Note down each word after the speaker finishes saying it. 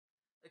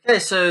Okay,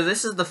 so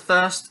this is the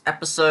first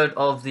episode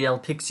of the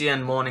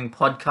Elpixian Morning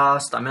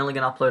Podcast. I'm only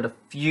going to upload a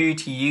few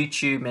to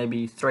YouTube,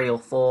 maybe three or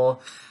four,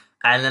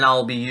 and then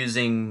I'll be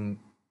using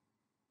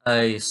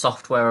a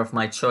software of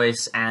my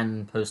choice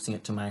and posting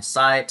it to my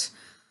site.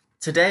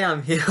 Today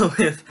I'm here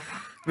with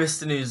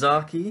Mr.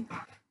 Nuzaki.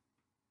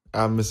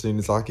 I'm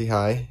MSInuzaki.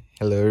 Hi.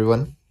 Hello,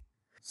 everyone.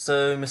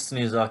 So, Mr.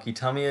 Nuzaki,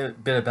 tell me a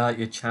bit about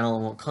your channel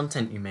and what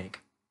content you make.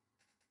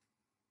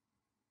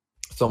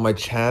 So my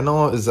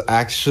channel is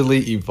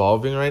actually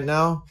evolving right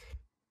now.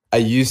 I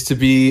used to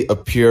be a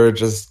pure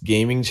just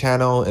gaming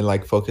channel and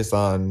like focus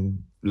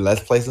on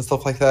Let's Plays and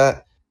stuff like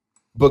that.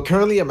 But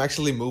currently I'm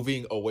actually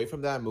moving away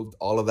from that. I moved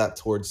all of that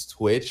towards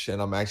Twitch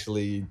and I'm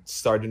actually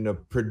starting to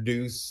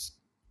produce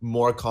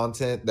more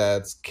content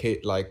that's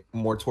like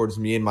more towards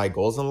me and my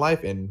goals in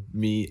life and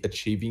me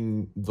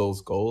achieving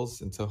those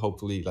goals and to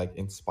hopefully like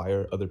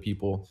inspire other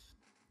people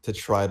to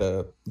try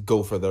to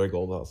go for their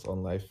goals also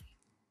in life.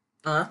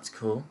 Oh, that's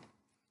cool.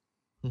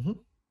 Mhm.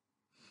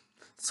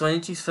 So, when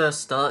did you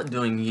first start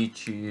doing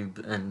YouTube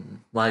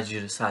and why did you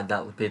decide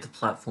that would be the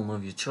platform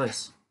of your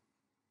choice?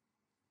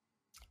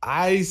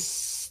 I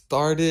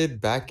started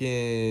back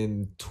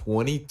in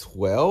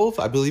 2012.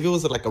 I believe it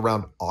was like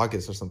around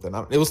August or something.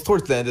 It was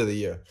towards the end of the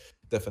year,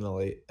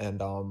 definitely. And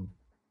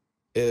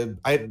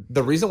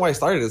the reason why I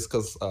started is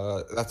because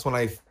that's when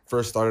I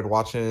first started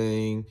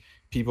watching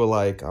people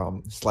like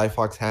Sly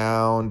Fox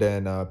Hound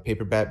and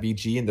Paperbat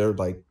BG, and they're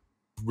like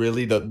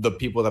really the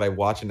people that I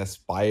watch and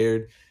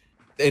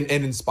and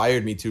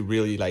inspired me to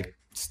really like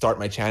start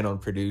my channel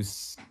and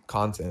produce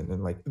content.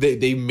 And like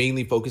they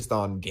mainly focused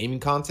on gaming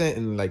content,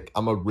 and like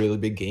I'm a really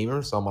big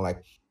gamer, so I'm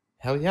like,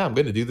 hell yeah, I'm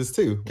gonna do this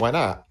too. Why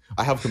not?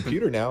 I have a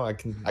computer now. I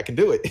can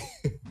do it.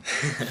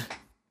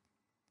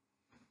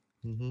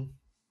 hmm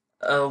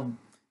Um,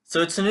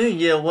 so it's a new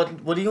year.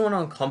 What do you want to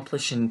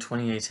accomplish in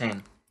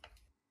 2018?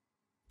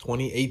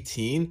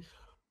 2018.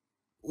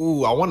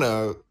 Ooh, I want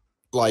to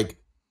like.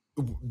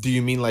 Do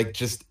you mean like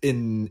just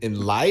in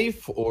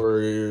life or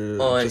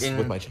Or just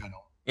with my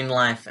channel? in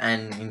life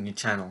and in your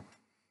channel?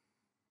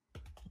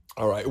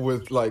 All right,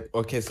 with like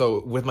okay,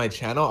 so with my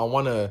channel, I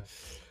want to.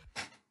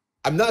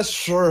 I'm not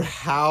sure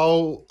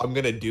how I'm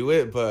gonna do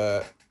it,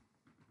 but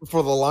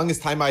for the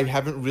longest time, I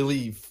haven't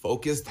really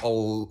focused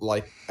all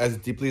like as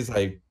deeply as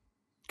I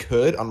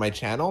could on my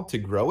channel to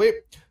grow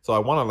it. So I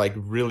want to like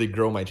really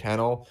grow my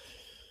channel,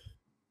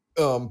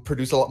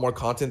 produce a lot more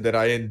content that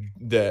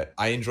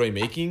I enjoy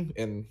making,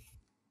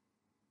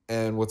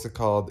 and what's it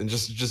called, and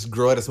just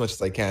grow it as much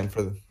as I can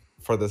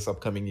for this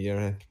upcoming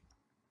year.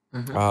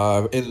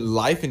 Mm-hmm. In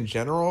life in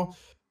general,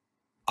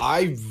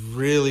 I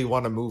really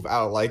want to move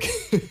out. Like,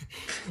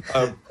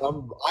 I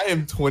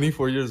am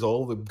 24 years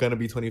old. I'm gonna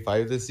be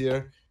 25 this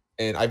year,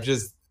 and I've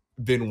just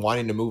been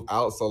wanting to move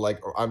out. So like,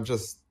 I'm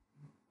just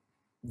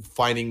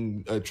trying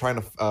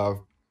to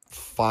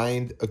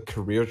find a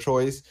career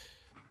choice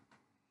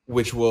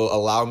which will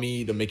allow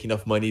me to make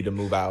enough money to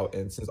move out.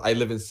 And since I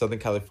live in Southern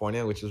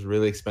California, which is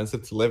really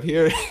expensive to live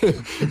here,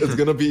 it's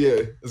gonna be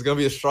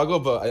a struggle.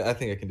 But I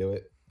think I can do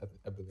it.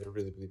 I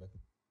really believe I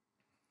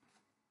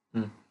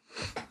can. Hmm.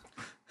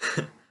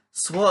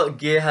 So what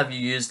gear have you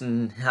used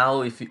and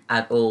how, if you,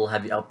 at all,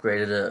 have you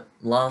upgraded it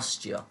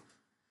last year?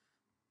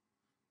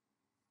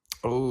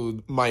 Oh,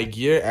 my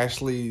gear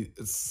actually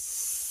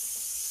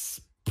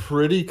is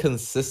pretty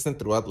consistent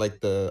throughout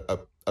like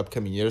the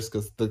upcoming years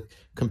because the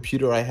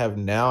computer I have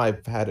now,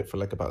 I've had it for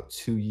like about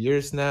 2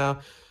 years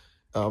now.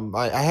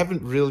 I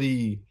haven't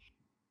really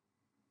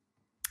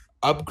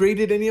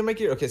upgraded any of my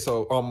gear. Okay,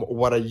 so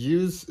what I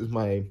use is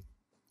my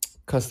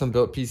custom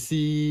built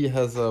PC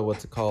has a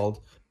what's it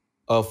called?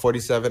 A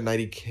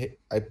 4790K.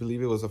 I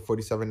believe it was a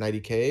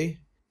 4790K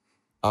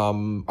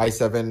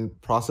i7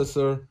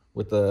 processor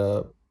with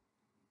a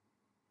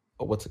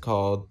what's it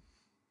called?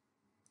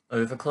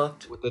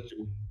 Overclocked? With the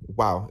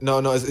wow. No,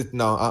 no.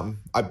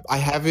 I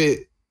have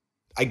it.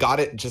 I got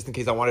it just in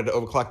case I wanted to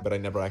overclock, but I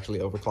never actually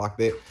overclocked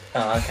it.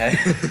 Oh, okay.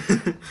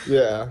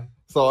 Yeah.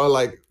 So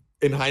like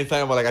in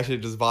hindsight, I'm like I should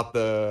have just bought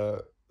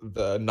the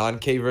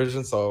non-K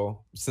version.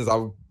 So since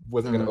I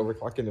wasn't gonna Mm.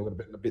 overclock it, it would have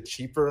been a bit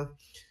cheaper.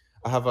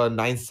 I have a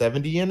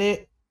 970 in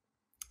it,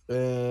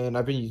 and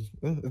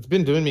it's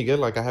been doing me good.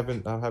 Like I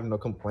have no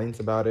complaints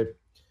about it.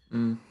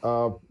 Mm.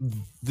 Uh,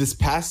 this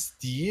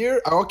past year,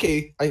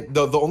 okay,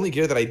 the only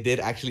gear that I did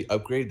actually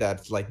upgrade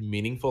that's like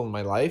meaningful in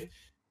my life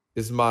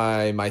is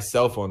my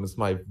cell phone. It's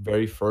my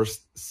very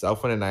first cell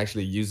phone, and I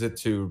actually use it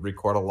to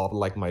record a lot of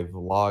like my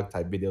vlog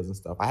type videos and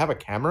stuff. I have a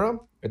camera,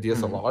 a Mm.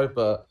 DSLR,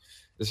 but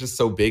it's just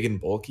so big and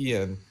bulky,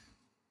 and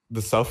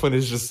the cell phone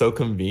is just so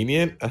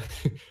convenient. I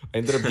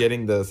ended up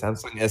getting the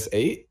Samsung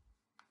S8.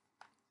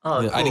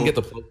 Oh, Yeah, I didn't get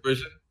cool. the Plus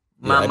version.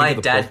 My Yeah, I didn't my get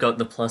the Plus. dad got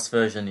the plus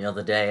version the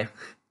other day.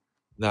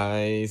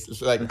 Nice.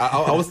 It's like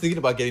I was thinking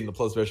about getting the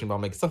Plus version, but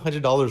I'm like, it's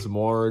 $100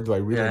 more. Do I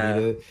really need Yeah.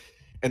 it?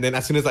 And then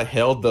as soon as I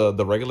held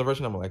the regular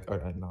version, I'm like, all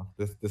right, no,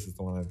 this is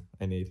the one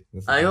I need.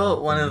 This is I the one got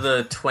for one of me.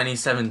 the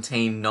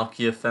 2017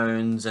 Nokia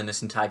phones and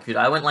this entire computer.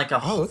 I went like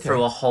Oh, through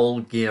okay. a whole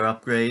gear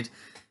upgrade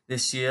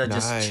this year,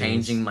 just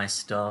changing Nice. my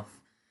stuff.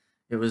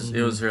 It was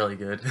hmm really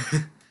good.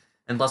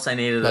 And plus, I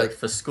needed it Like,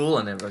 for school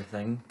and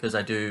everything because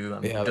I'm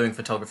yeah. doing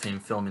photography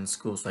and film in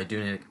school, so I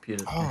do need a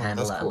computer that can Oh, handle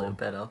that's that a little cool.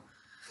 better.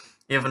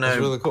 Even That's though,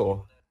 really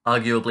cool.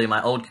 arguably,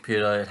 my old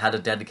computer it had a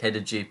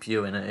dedicated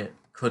GPU in it, it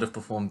could have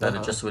performed better Uh-huh.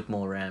 just with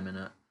more RAM in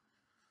it.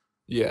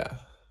 Yeah.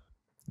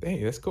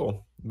 Dang, that's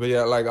cool. But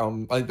yeah, like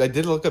I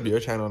did look up your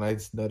channel and I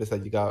just noticed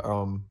that you got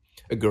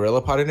a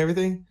gorilla pod and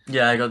everything.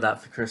 Yeah, I got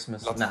that for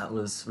Christmas, and That's that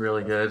was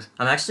really that's good.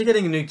 I'm actually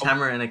getting a new um,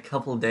 camera in a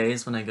couple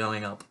days when I'm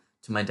going up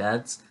to my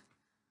dad's.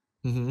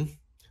 hmm.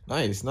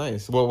 Nice,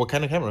 nice. Well, what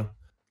kind of camera?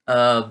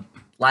 Uh,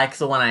 like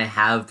the one I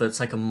have, but it's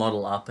like a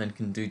model up and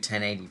can do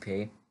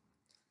 1080p.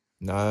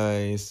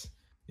 Nice.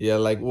 Yeah,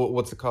 like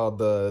what's it called?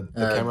 The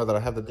Uh, camera that I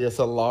have, the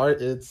DSLR,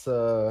 it's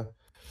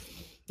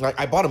like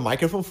I bought a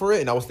microphone for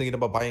it and I was thinking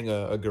about buying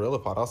a gorilla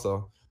pod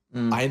also.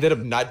 mm. I ended up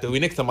not doing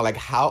it because I'm like,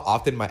 how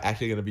often am I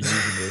actually gonna be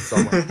using this? So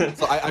I'm like,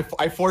 so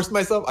I forced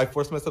myself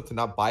to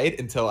not buy it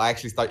until I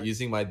actually start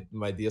using my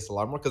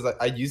DSLR more because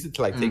I use it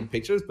to like Mm. take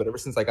pictures, but ever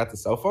since I got the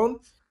cell phone,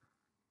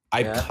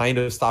 I've Yeah. kind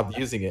of stopped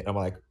using it. I'm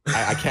like,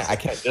 I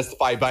can't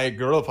justify buying a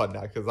gorilla pod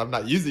now because I'm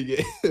not using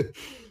it.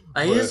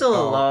 I use it But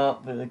a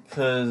lot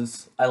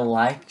because I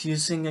like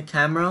using a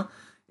camera.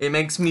 It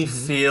makes me mhm,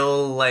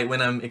 feel like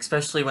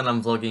especially when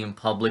I'm vlogging in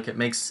public, it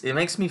makes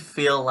me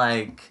feel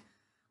like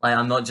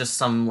I'm not just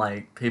some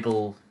like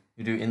people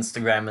who do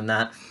Instagram and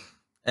that,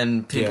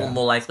 and people yeah.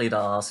 more likely to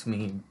ask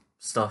me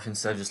stuff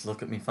instead of just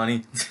look at me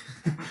funny.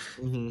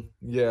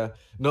 Yeah.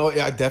 No,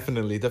 yeah,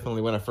 definitely.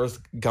 When I first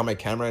got my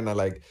camera and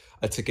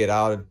I took it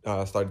out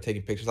and started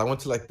taking pictures. I went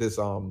to like this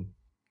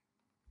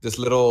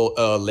little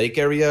lake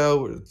area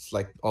where it's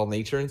like all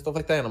nature and stuff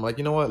like that. And I'm like,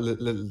 you know what?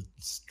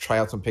 Let's try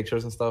out some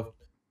pictures and stuff.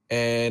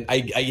 And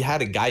I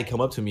had a guy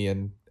come up to me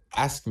and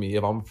ask me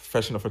if I'm a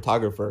professional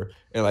photographer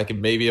and like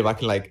maybe if I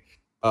can like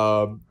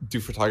do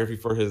photography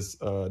for his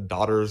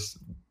daughter's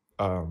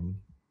um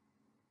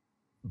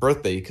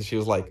birthday because she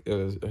was like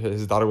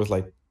his daughter was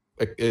like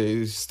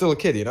still a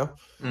kid, you know.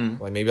 Mm.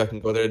 Like maybe I can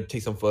go there and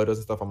take some photos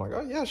and stuff. I'm like,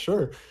 oh yeah,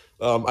 sure.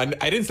 I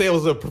didn't say I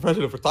was a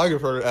professional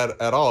photographer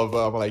at all,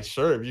 but I'm like,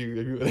 sure, if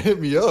you hit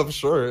me up,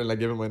 sure, and like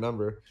give him my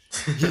number.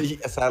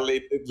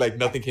 Sadly, like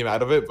nothing came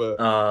out of it, but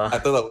uh, I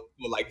thought that,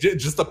 well, like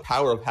just the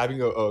power of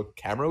having a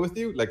camera with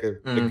you, like a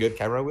mm. good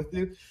camera with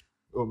you,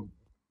 um,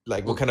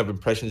 like what Well, kind of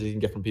impressions you can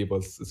get from people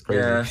is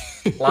crazy. yeah.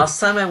 Last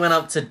time I went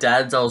up to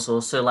Dad's, I was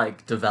also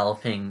like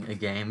developing a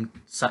game,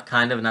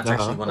 kind of, and that's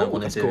actually Uh-huh. what I Oh, want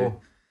to that's do.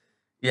 cool.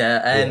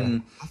 Yeah, Yeah,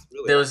 and that's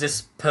really there was awesome.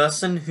 this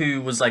person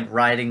who was like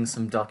writing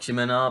some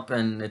document up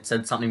and it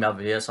said something about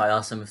video, so I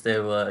asked them if they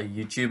were a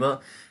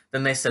YouTuber.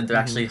 Then they said they're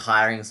actually Hmm.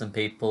 hiring some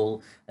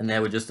people and they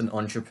were just an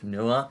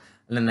entrepreneur.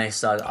 And then they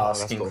started Oh, that's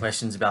asking cool.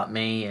 questions about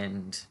me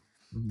and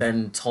Mhm.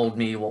 then told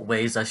me what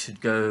ways I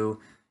should go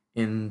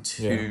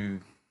Yeah.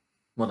 into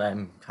what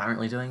I'm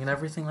currently doing and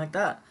everything like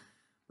that,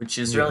 which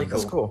is Yeah, really that's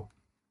cool. cool.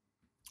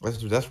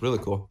 That's really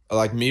cool.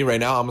 Like me right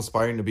now, I'm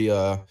aspiring to be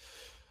a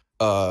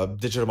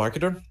digital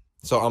marketer.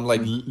 So I'm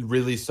like Mm.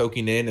 really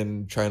soaking in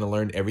and trying to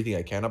learn everything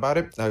I can about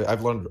it.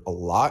 I've learned a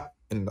lot,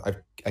 and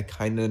I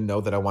kind of know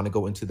that I want to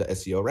go into the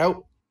SEO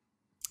route,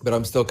 but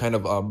I'm still kind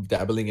of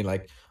dabbling in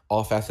like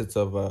all facets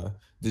of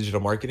digital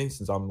marketing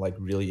since I'm like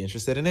really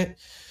interested in it.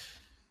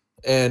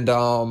 And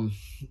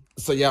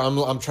so yeah,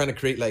 I'm trying to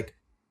create like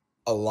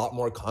a lot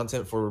more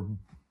content for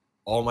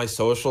all my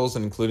socials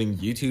and including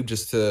YouTube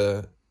just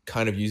to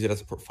kind of use it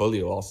as a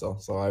portfolio also.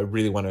 So I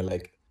really want to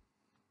like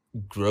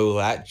grow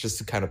that just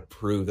to kind of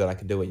prove that I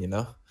can do it, you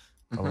know?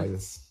 I'm Hmm. like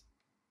this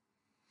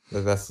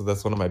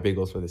that's one of my big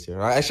goals for this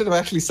year. I should have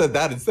actually said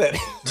that instead.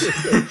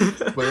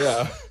 But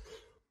yeah.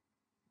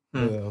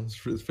 Hmm. Yeah, it's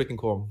freaking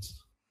cool.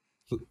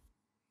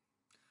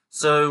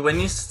 So when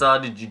you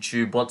started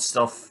YouTube, what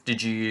stuff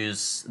did you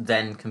use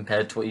then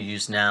compared to what you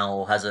use now,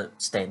 or has it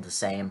stayed the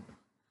same?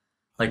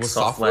 Like With software?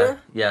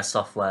 software? Yeah,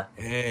 software.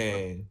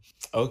 Dang.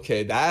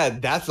 Okay,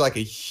 that's like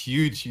a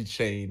huge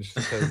change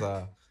because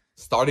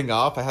starting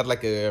off I had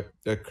like a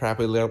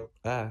crappy little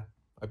I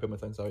bit my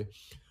tongue, sorry.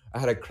 I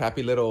had a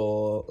crappy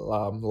little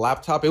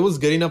laptop. It was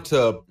good enough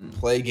to Mm.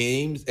 play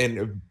games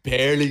and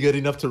barely good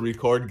enough to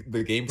record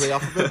the gameplay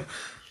off of it.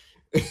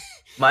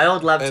 My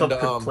old And laptop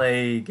could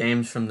play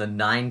games from the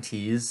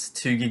 90s,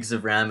 2 gigs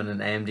of RAM and an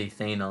AMD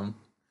Phenom.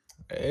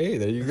 hey,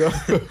 there you go.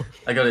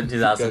 I got it in Got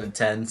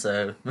 2010,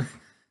 so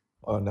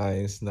oh,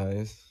 nice,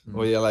 nice.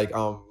 Well, mm. yeah, like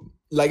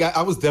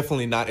I was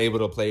definitely not able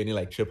to play any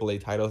like AAA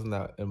titles in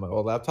my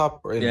old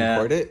laptop or and Yeah.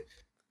 record it,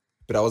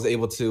 but I was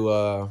able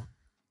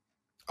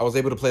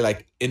to play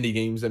like indie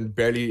games and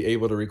barely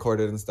able to record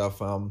it and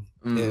stuff.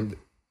 Mm. And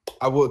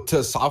I would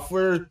to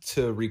software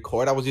to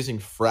record. I was using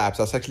Fraps.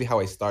 That's actually how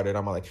I started.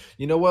 I'm like,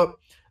 you know what?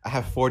 I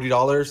have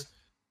 $40.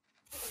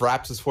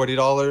 Fraps is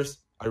 $40.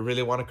 I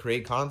really want to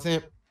create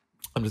content.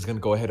 I'm just gonna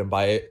go ahead and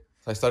buy it.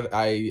 So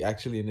I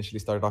actually initially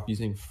started off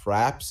using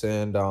Fraps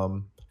and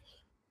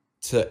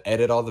to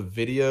edit all the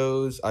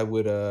videos, I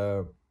would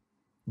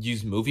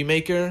use Movie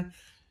Maker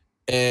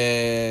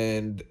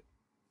and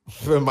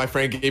my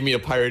friend gave me a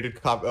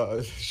pirated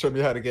copy, showed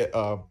me how to get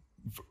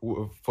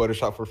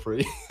Photoshop for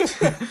free.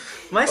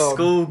 My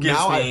school gives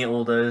Now I me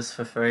all those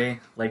for free,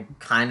 like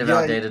kind of yeah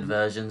outdated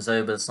versions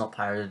though, but it's not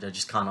pirated. I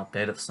just can't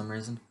update it for some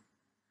reason.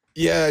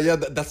 yeah,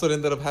 that's what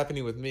ended up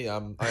happening with me.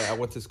 I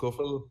went to school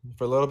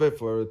for a little bit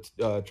for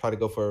try to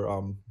go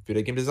for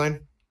video game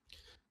design.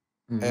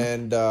 Mm.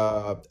 And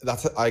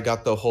that's I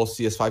got the whole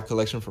CS5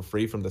 collection for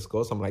free from the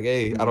school. So I'm like,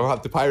 hey, I Mm. don't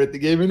have to pirate the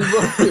game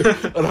anymore.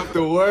 I don't have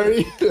to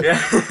worry.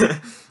 Yeah,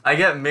 I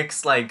get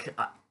mixed. Like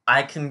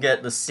I can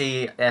get the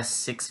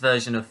CS6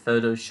 version of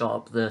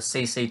Photoshop, the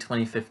CC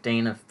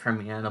 2015 of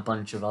Premiere, and a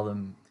bunch of other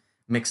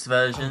mixed Oh,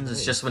 versions.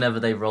 It's just nice. whenever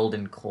they rolled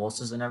in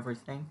courses and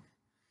everything.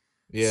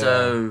 Yeah.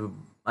 So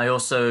I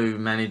also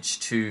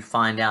managed to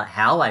find out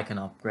how I can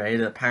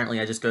upgrade. Apparently,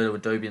 I just go to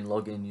Adobe and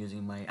log in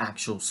using my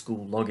actual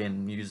school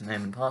login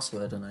username and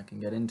password, and I can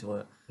get into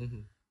it. Hmm.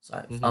 So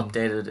I've Hmm.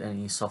 updated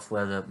any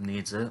software that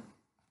needs it.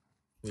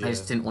 I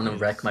just Yeah, didn't want to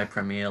wreck nice. my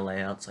Premiere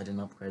layout, so I didn't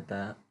upgrade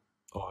that.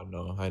 Oh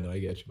no, I know, I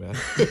get you, man.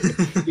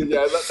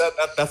 Yeah,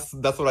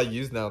 that's what I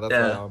use now. That's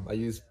why Yeah. I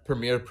use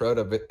Premiere Pro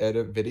to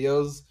edit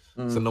videos.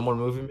 So Mm. no more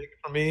movie maker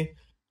for me.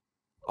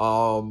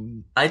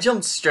 Um, I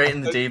jumped straight I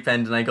in the think, deep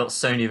end and I got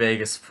Sony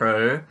Vegas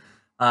Pro.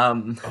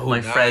 oh, My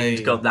friend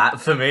nice. got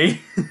that for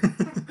me.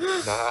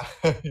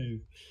 Nice.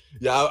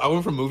 Yeah, I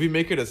went from Movie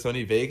Maker to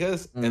Sony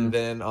Vegas, and Mm.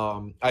 then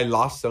I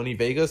lost Sony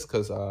Vegas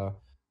because Oh,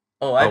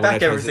 I when I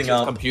back everything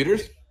transitioned up.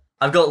 computers.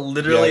 I've got Yeah,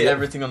 literally yeah.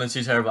 everything on a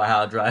 2 terabyte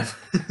hard drive.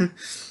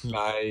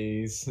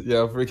 Nice.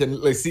 Yeah,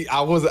 freaking like see,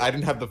 I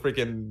didn't have the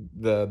freaking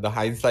the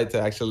hindsight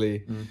to actually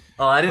Mm.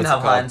 Oh, I didn't what's it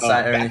have called?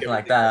 hindsight or Back anything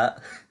like everything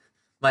up.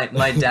 that.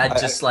 My dad I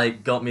just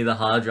like got me the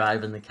hard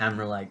drive and the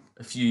camera like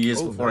a few years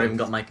oh before I even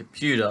got nice. my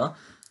computer.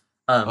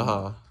 Um,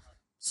 Uh-huh.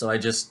 so I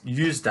just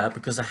used that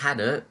because I had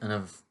it and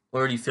I've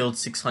already filled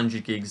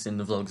 600 gigs in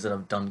the vlogs that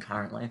I've done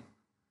currently.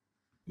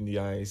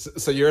 Nice.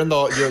 So you're in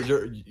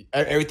the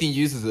everything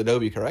uses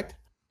Adobe, correct?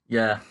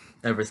 Yeah,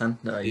 everything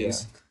that I Yeah.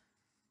 use.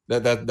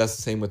 That's the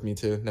same with me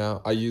too.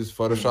 Now I use Mm.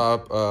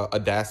 Photoshop,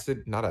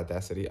 Audacity, not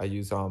Audacity. I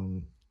use what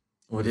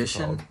is it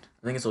Audition? called?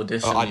 I think it's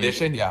Audition usually.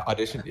 Audition. Yeah,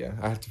 Audition. Yeah,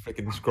 I have to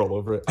freaking scroll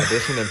over it.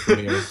 Audition and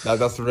Premiere.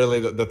 That's really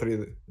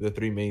the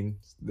three main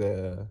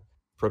the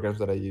programs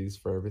that I use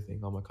for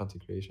everything, all my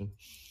content creation.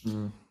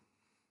 Mm.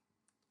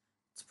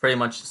 It's pretty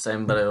much the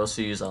same, but I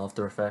also use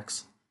After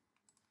Effects.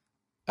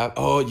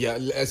 Oh yeah,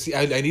 see,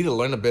 I need to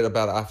learn a bit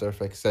about After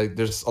Effects.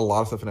 There's a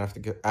lot of stuff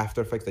in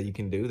After Effects that you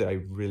can do that I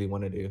really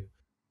want to do.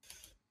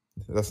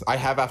 I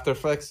have After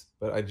Effects,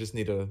 but I just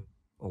need to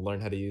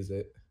learn how to use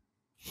it.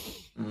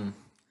 Mm.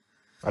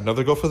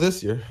 Another goal for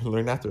this year: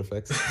 learn After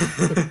Effects.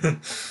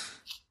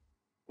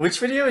 Which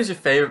video is your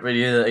favorite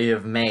video that you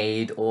have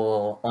made,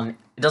 or on?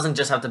 It doesn't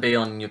just have to be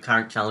on your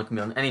current channel; it can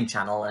be on any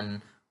channel.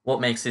 And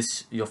what makes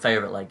this your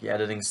favorite? Like your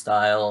editing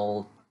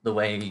style, the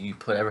way you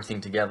put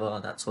everything together,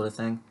 that sort of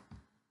thing.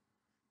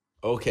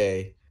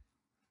 Okay,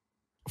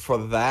 for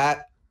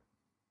that,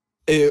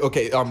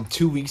 okay.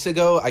 2 weeks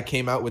ago, I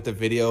came out with a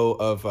video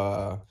of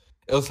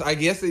it was I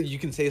guess you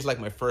can say it's like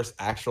my first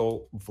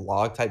actual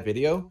vlog type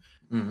video.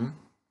 Mm.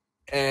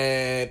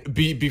 And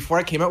before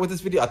I came out with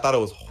this video, I thought it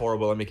was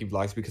horrible at making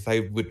vlogs because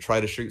I would try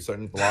to shoot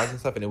certain vlogs and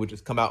stuff, and it would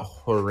just come out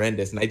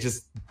horrendous, and I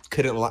just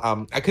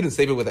I couldn't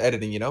save it with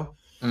editing, you know.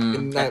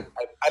 Mm. And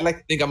I like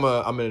to think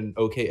I'm an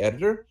okay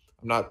editor.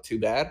 I'm not too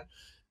bad,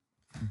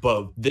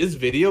 but this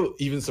video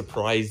even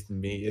surprised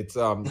me. It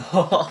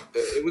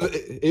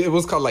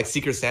was called like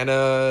Secret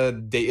Santa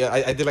Day.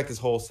 I did like this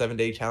whole 7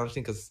 day challenge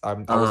thing because I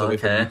was Oh, away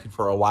from okay. YouTube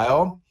for a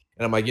while.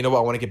 And I'm like, you know what?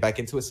 I want to get back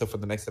into it. So for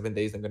the next 7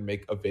 days, I'm gonna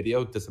make a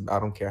video. I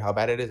don't care how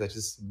bad it is. I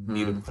just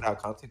need to Mm. put out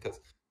content because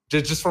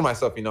just for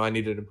myself, you know, I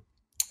needed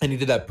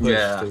that push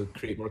Yeah. to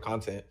create more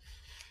content.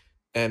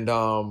 And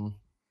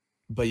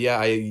but yeah,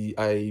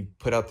 I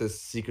put out this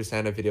Secret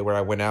Santa video where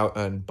I went out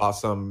and bought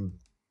some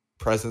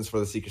presents for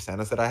the Secret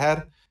Santas that I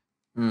had,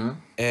 Mm.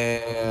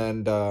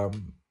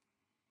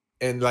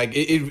 and like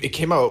it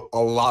came out a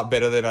lot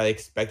better than I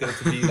expected it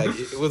to be. Like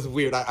it was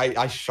weird.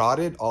 I shot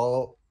it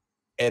all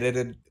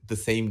edited the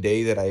same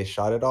day that I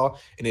shot it all,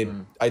 and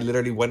Mm. I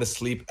literally went to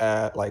sleep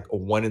at like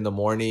 1 in the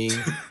morning.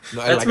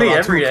 No, That's like me around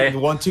every day.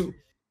 2,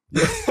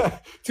 yeah,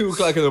 2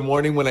 o'clock in the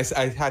morning when I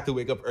had to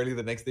wake up early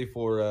the next day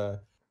for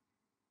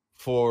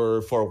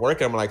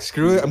work. I'm like,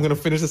 screw it, I'm gonna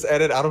finish this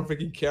edit. I don't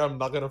freaking care. I'm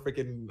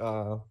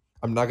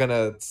not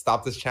gonna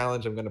stop this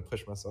challenge. I'm gonna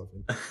push myself.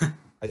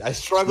 I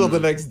struggled the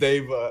Mm. next day,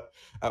 but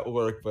at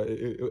work, but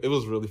it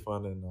was really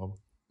fun, and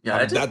Yeah,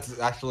 I did. that's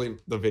actually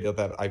the video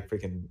that I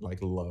freaking like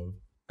love.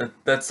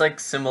 That's like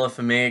similar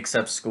for me,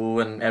 except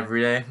school and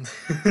every day.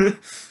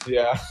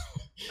 Yeah.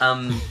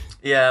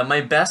 Yeah,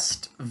 my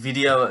best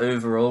video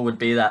overall would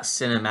be that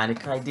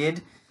cinematic I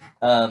did.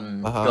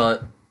 Uh-huh.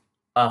 Got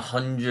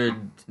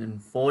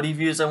 140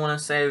 views, I want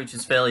to say, which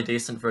is fairly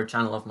decent for a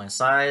channel of my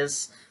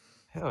size.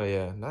 Hell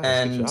yeah. Nice. Good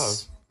And job.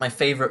 my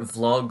favorite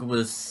vlog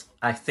was,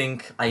 I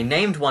think, I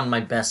named one my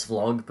best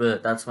vlog,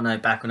 but that's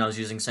back when I was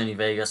using Sony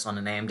Vegas on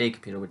an AMD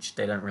computer, which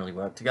they don't really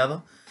work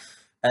together.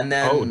 And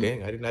Oh, then,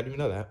 dang. I did not even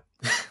know that.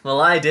 well,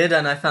 I did,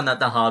 and I found that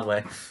the hard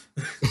way.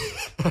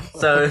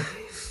 So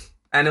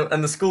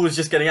and the school was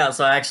just getting out,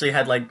 so I actually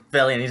had like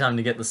barely any time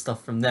to get the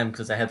stuff from them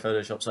because they had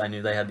Photoshop, so I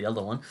knew they had the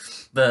other one.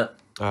 But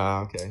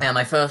Ah, okay. yeah,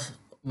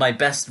 my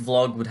best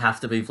vlog would have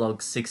to be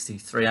vlog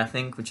 63, I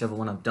think, whichever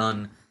one I've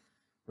done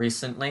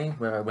recently,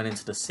 where I went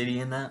into the city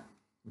in that,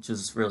 which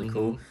is really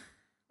cool. Hmm.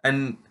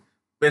 And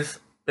with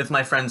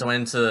my friends, I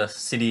went into the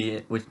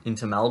city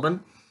into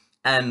Melbourne,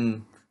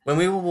 and when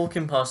we were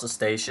walking past the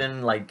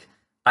station, like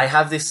I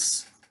have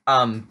this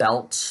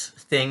belt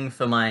thing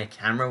for my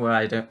camera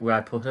where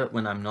I put it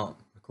when I'm not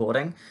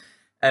recording,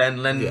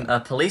 and then Yeah. a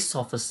police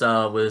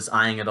officer was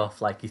eyeing it off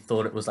like he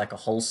thought it was like a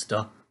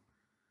holster.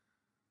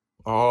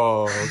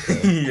 Oh,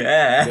 okay.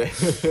 Yeah.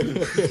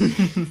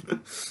 Yeah.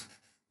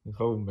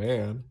 Oh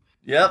man.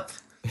 Yep.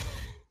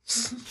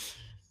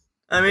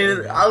 I Dang mean,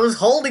 I man. was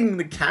holding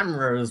the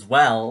camera as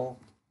well.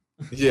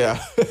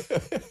 Yeah.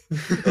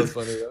 That's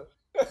funny though.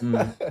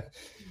 Mm,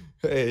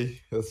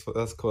 Hey,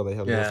 that's cool. They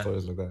have little yeah.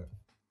 stories like that.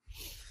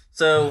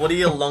 So, what are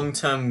your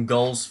long-term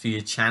goals for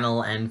your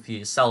channel and for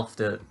yourself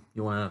that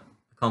you want to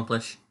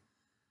accomplish?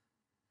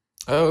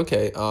 Oh,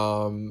 okay.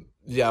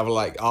 Yeah, but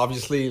like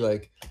obviously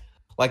like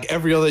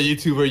every other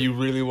YouTuber, you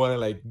really want to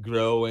like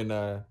grow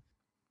and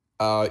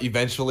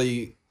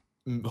eventually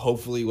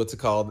hopefully what's it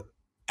called?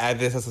 Add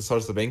this as a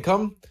source of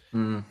income.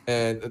 Mm.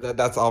 And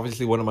that's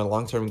obviously one of my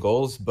long-term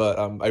goals, but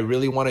I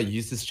really want to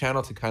use this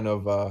channel to kind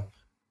of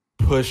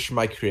push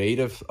my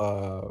creative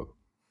all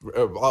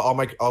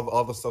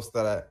the stuff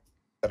that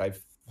I've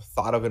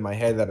thought of in my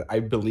head that I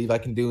believe I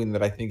can do and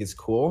that I think is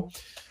cool.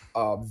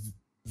 Uh,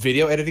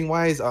 Video editing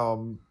wise, I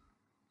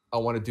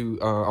want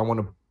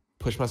to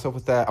push myself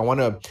with that. I want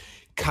to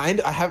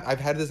I've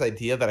had this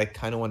idea that I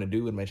kind of want to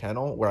do in my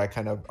channel where I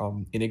kind of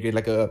integrate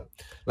like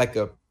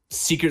a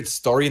secret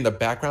story in the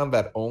background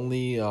that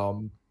only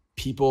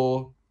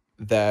people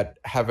that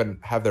haven't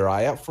have their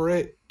eye out for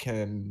it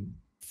can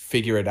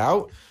figure it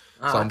out.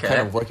 So Oh, I'm kind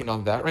okay. of working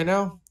on that right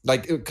now.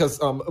 Like, because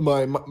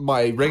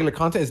my regular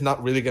content is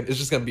not really gonna. It's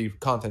just gonna be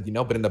content, you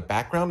know. But in the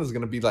background is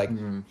gonna be like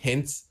Mm.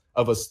 hints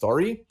of a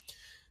story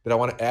that I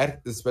want to add,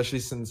 especially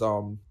since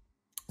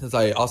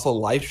I also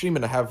live stream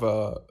and I have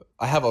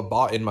a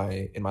bot in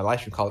my live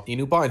stream called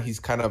Inubot, and he's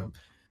kind of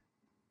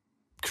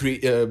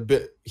create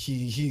bit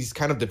he's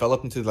kind of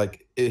developed into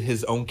like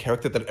his own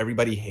character that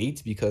everybody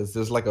hates because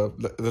there's like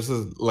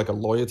a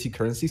loyalty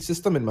currency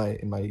system in my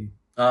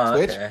Oh,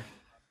 Twitch, okay.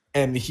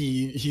 and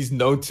he's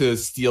known to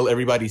steal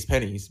everybody's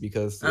pennies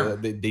because Oh,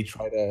 they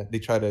try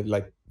to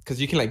like because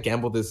you can like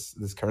gamble this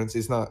currency.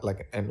 It's not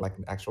like an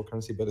actual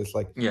currency, but it's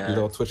like a yeah.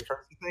 little Twitch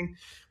currency thing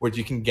where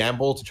you can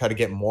gamble to try to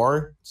get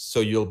more, so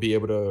you'll be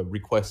able to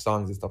request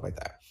songs and stuff like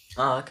that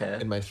Oh, okay.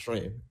 in my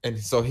stream. And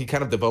so he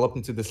kind of developed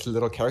into this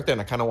little character, and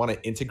I kind of want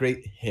to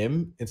integrate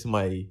him into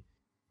my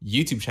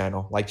YouTube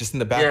channel, like just in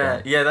the Yeah,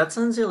 background. yeah, that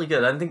sounds really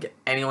good. I don't think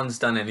anyone's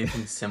done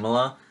anything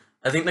similar.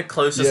 I think the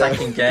closest I Yeah.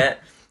 can get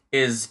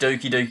is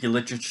Doki Doki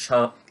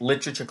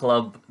Literature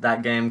Club,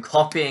 that game,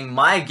 copying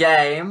my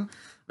game.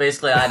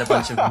 Basically, I had a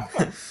bunch of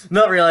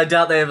not really. I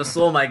doubt they ever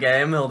saw my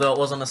game, although it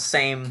was on the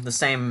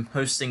same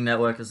hosting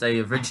network as they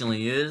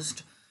originally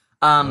used.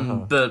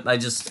 Uh-huh. But I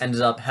just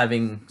ended up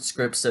having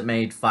scripts that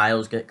made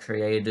files get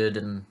created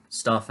and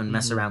stuff, and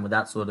mess Hmm. around with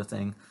that sort of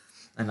thing,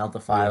 and other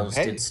Yeah. files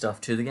did Hey, stuff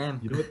to the game.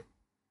 you know what?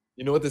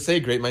 You know what they say?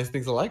 Great minds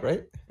think alike,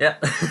 right? Yeah.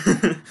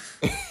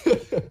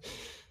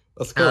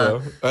 That's cool uh,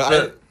 though.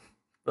 but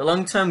the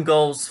long term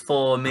goals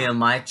for me and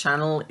my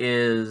channel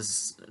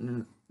is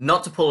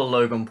not to pull a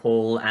Logan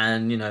Paul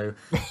and,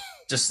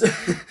 just to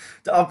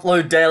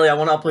upload daily. I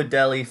want to upload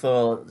daily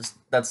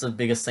that's the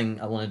biggest thing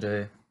I want to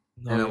do.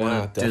 No, And I want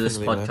yeah, to do this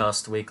definitely, man.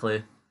 podcast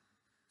weekly.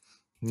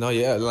 No,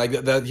 yeah, like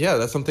that. Yeah,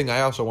 that's something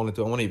I also want to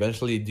do. I want to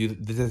eventually do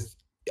this.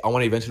 I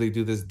want to eventually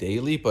do this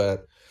daily,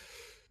 but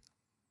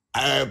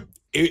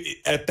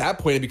at that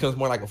point, it becomes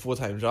more like a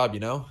full-time job, you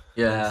know.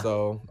 And Yeah.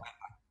 so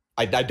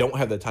I don't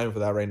have the time for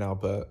that right now.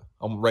 But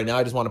right now,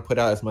 I just want to put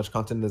out as much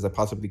content as I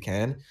possibly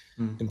can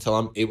Mm. until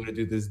I'm able to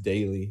do this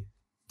daily,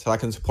 till I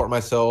can support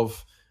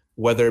myself,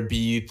 whether it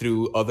be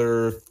through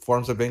other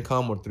forms of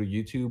income or through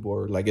YouTube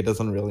or like it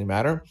doesn't really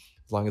matter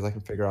as long as I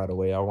can figure out a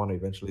way. I want to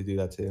eventually do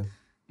that too.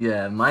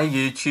 Yeah, my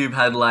YouTube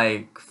had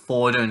like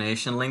four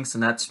donation links,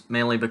 and that's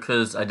mainly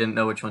because I didn't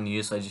know which one to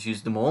use, so I just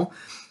used them all.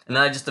 And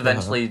then I just Uh-huh.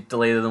 eventually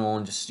deleted them all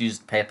and just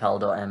used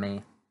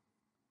paypal.me.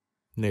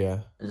 Yeah.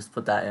 I just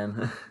put that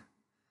in.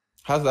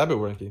 How's that been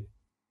working?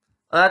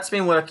 That's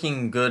been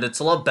working good. It's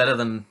a lot better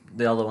than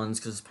the other ones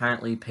because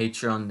apparently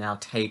Patreon now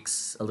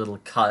takes a little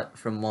cut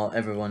from what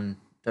everyone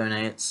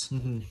donates.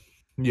 Hmm.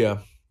 Yeah.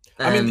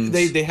 I mean, And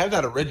they had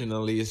that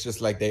originally. It's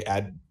just like yeah,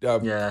 I think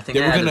they they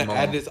were added gonna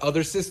add more. this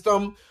other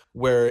system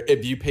where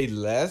if you paid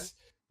less,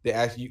 they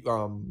ask you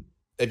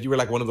if you were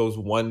like one of those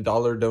 $1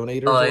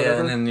 donators Oh or yeah, and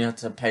whatever. then you have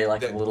to pay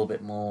like a That little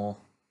bit more.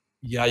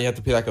 yeah, you have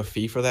to pay like a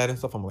fee for that and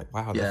stuff. I'm like,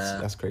 wow, Yeah.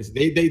 that's crazy.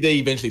 They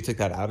eventually took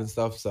that out and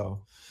stuff.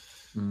 So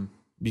Mm.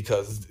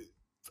 because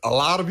a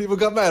lot of people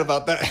got mad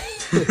about that.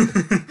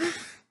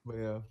 But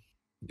yeah.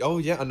 Oh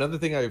yeah, another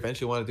thing I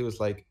eventually want to do is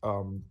like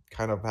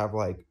kind of have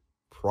like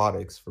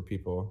products for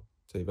people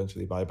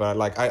eventually buy. But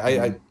like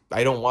I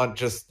don't want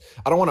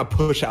to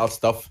push out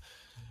stuff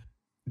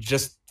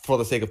just for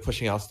the sake of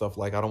pushing out stuff.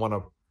 Like I don't want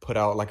to put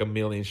out like a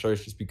million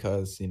shirts just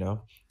because,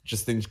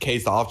 just in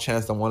case the off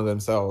chance that one of them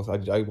sells.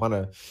 I want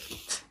to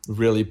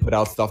really put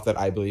out stuff that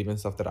I believe in,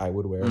 stuff that I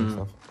would wear and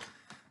stuff.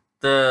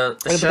 The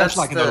And shirts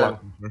like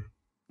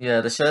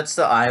the shirts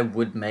that I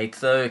would make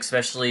though,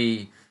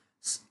 especially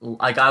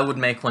like I would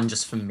make one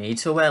just for me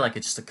to wear, like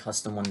it's just a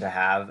custom one to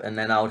have, and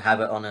then I would have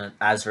it on a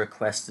as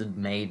requested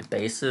made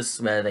basis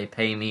where they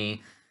pay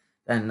me,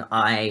 and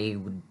I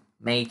would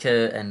make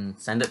it and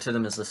send it to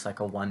them as just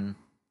like a one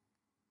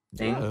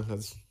thing. Yeah,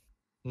 that's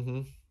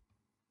and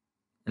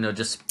it'll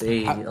just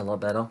be a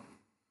lot better.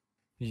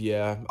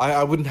 Yeah,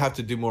 I wouldn't have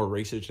to do more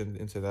research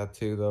into that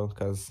too, though,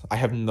 because I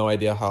have no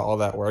idea how all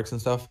that works and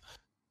stuff.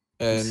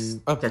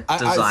 And get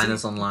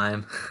designers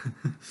online.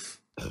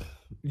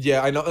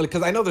 Yeah, I know,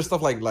 because I know there's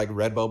stuff like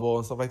Redbubble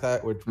and stuff like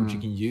that, which you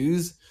can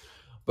use,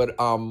 but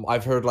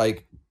I've heard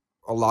like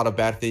a lot of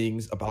bad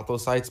things about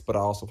those sites, but I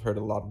also heard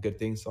a lot of good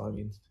things. So I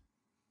mean,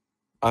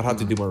 I'd have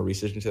to do more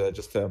research into that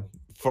just to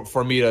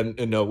for me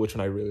to know which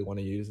one I really want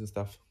to use and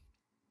stuff.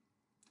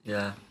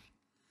 Yeah.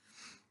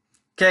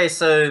 Okay,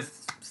 so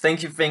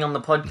thank you for being on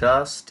the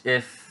podcast.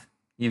 If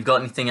you've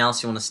got anything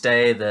else you want to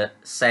say,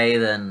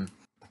 then...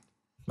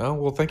 No,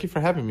 well, thank you for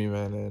having me,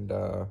 man. And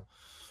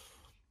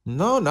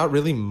no, not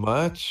really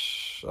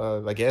much.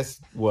 I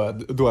guess,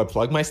 what, do I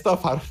plug my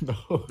stuff? I don't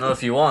know. No,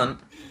 if you want.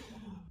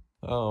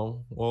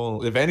 Oh,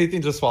 well, if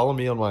anything, just follow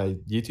me on my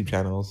YouTube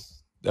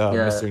channels,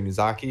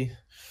 MSInuzaki.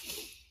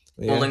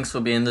 All links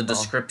will be in the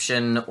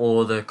description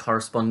or the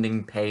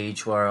corresponding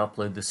page where I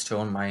upload this to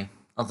on my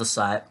other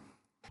site.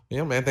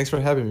 Yeah, man. Thanks for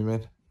having me,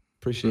 man.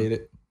 Appreciate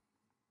it.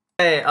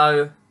 Hey,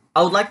 I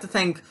would like to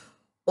thank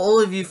all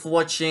of you for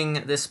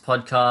watching this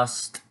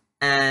podcast,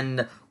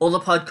 and all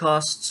the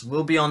podcasts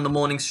will be on the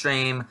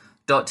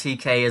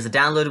morningstream.tk as a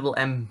downloadable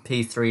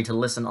MP3 to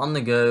listen on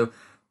the go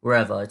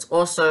wherever. It's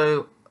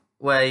also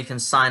where you can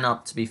sign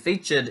up to be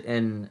featured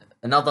in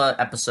another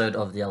episode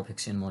of the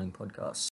Alpixian Morning Podcast.